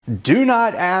Do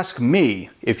not ask me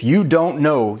if you don't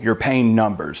know your pain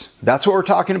numbers. That's what we're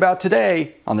talking about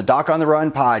today on the Doc on the Run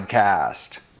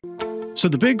podcast. So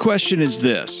the big question is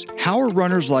this: how are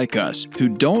runners like us, who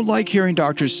don't like hearing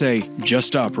doctors say, just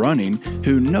stop running,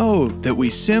 who know that we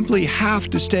simply have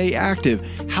to stay active,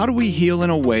 how do we heal in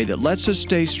a way that lets us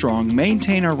stay strong,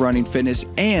 maintain our running fitness,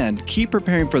 and keep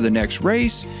preparing for the next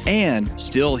race, and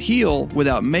still heal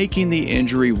without making the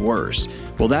injury worse?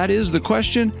 Well, that is the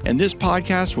question, and this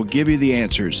podcast will give you the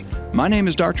answers. My name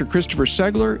is Dr. Christopher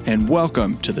Segler, and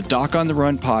welcome to the Doc on the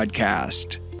Run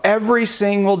podcast. Every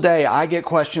single day I get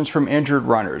questions from injured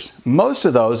runners. Most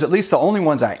of those, at least the only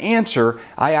ones I answer,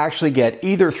 I actually get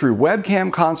either through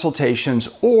webcam consultations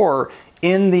or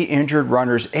in the Injured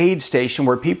Runners Aid Station,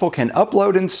 where people can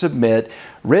upload and submit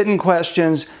written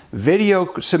questions,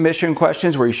 video submission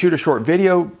questions where you shoot a short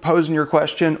video posing your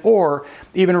question, or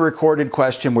even a recorded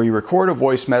question where you record a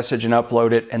voice message and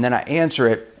upload it, and then I answer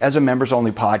it as a members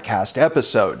only podcast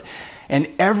episode. And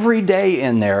every day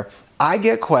in there, I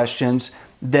get questions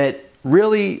that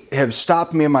really have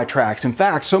stopped me in my tracks. In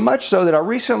fact, so much so that I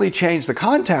recently changed the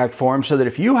contact form so that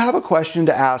if you have a question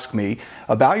to ask me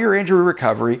about your injury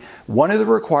recovery, one of the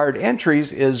required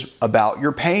entries is about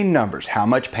your pain numbers. How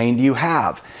much pain do you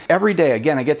have? Every day,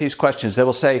 again, I get these questions. They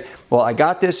will say, well, I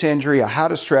got this injury. I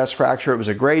had a stress fracture. It was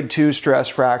a grade 2 stress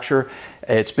fracture.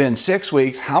 It's been 6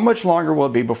 weeks. How much longer will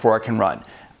it be before I can run?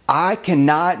 I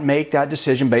cannot make that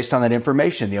decision based on that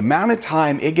information. The amount of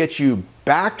time it gets you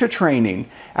back to training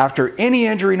after any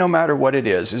injury, no matter what it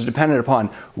is dependent upon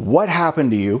what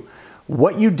happened to you,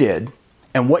 what you did,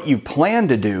 and what you plan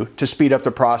to do to speed up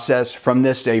the process from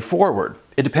this day forward.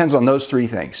 It depends on those three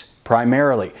things,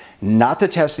 primarily. Not the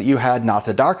test that you had, not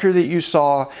the doctor that you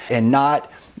saw, and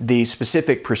not the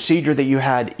specific procedure that you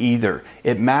had either.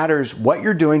 It matters what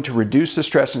you're doing to reduce the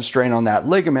stress and strain on that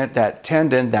ligament, that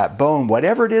tendon, that bone,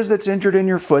 whatever it is that's injured in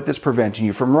your foot that's preventing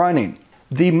you from running.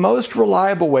 The most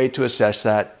reliable way to assess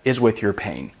that is with your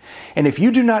pain. And if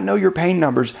you do not know your pain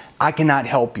numbers, I cannot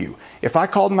help you. If I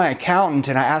called my accountant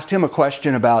and I asked him a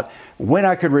question about when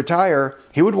I could retire,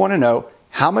 he would want to know,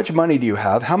 how much money do you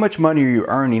have? How much money are you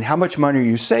earning? How much money are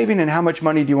you saving? And how much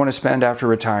money do you want to spend after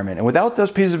retirement? And without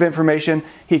those pieces of information,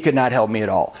 he could not help me at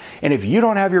all. And if you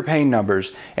don't have your pain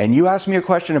numbers and you ask me a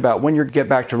question about when you get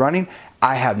back to running,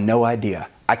 I have no idea.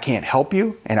 I can't help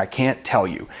you and I can't tell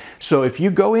you. So if you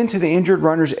go into the Injured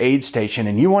Runners Aid Station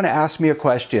and you want to ask me a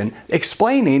question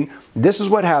explaining, this is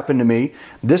what happened to me,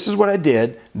 this is what I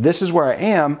did, this is where I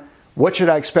am, what should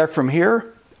I expect from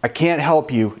here? I can't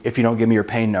help you if you don't give me your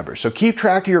pain numbers. So keep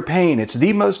track of your pain. It's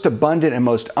the most abundant and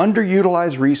most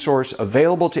underutilized resource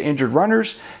available to injured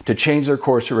runners to change their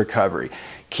course of recovery.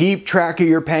 Keep track of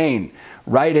your pain.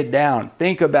 Write it down.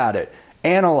 Think about it.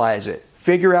 Analyze it.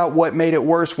 Figure out what made it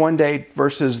worse one day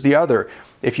versus the other.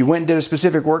 If you went and did a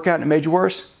specific workout and it made you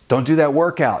worse, don't do that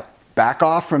workout. Back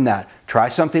off from that. Try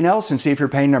something else and see if your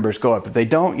pain numbers go up. If they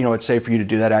don't, it's safe for you to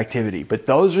do that activity. But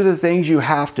those are the things you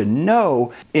have to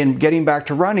know in getting back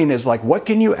to running, is like, what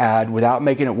can you add without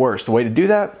making it worse? The way to do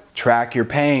that, track your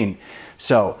pain.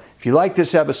 So if you like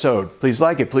this episode, please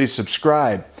like it, please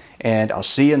subscribe, and I'll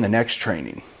see you in the next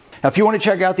training. Now, if you want to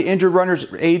check out the Injured Runners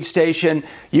Aid Station,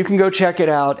 you can go check it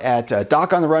out at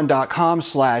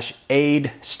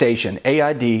docontherun.com/aid station,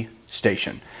 AID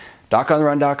station.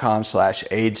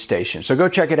 docontherun.com/aid station. So go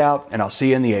check it out, and I'll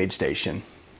see you in the aid station.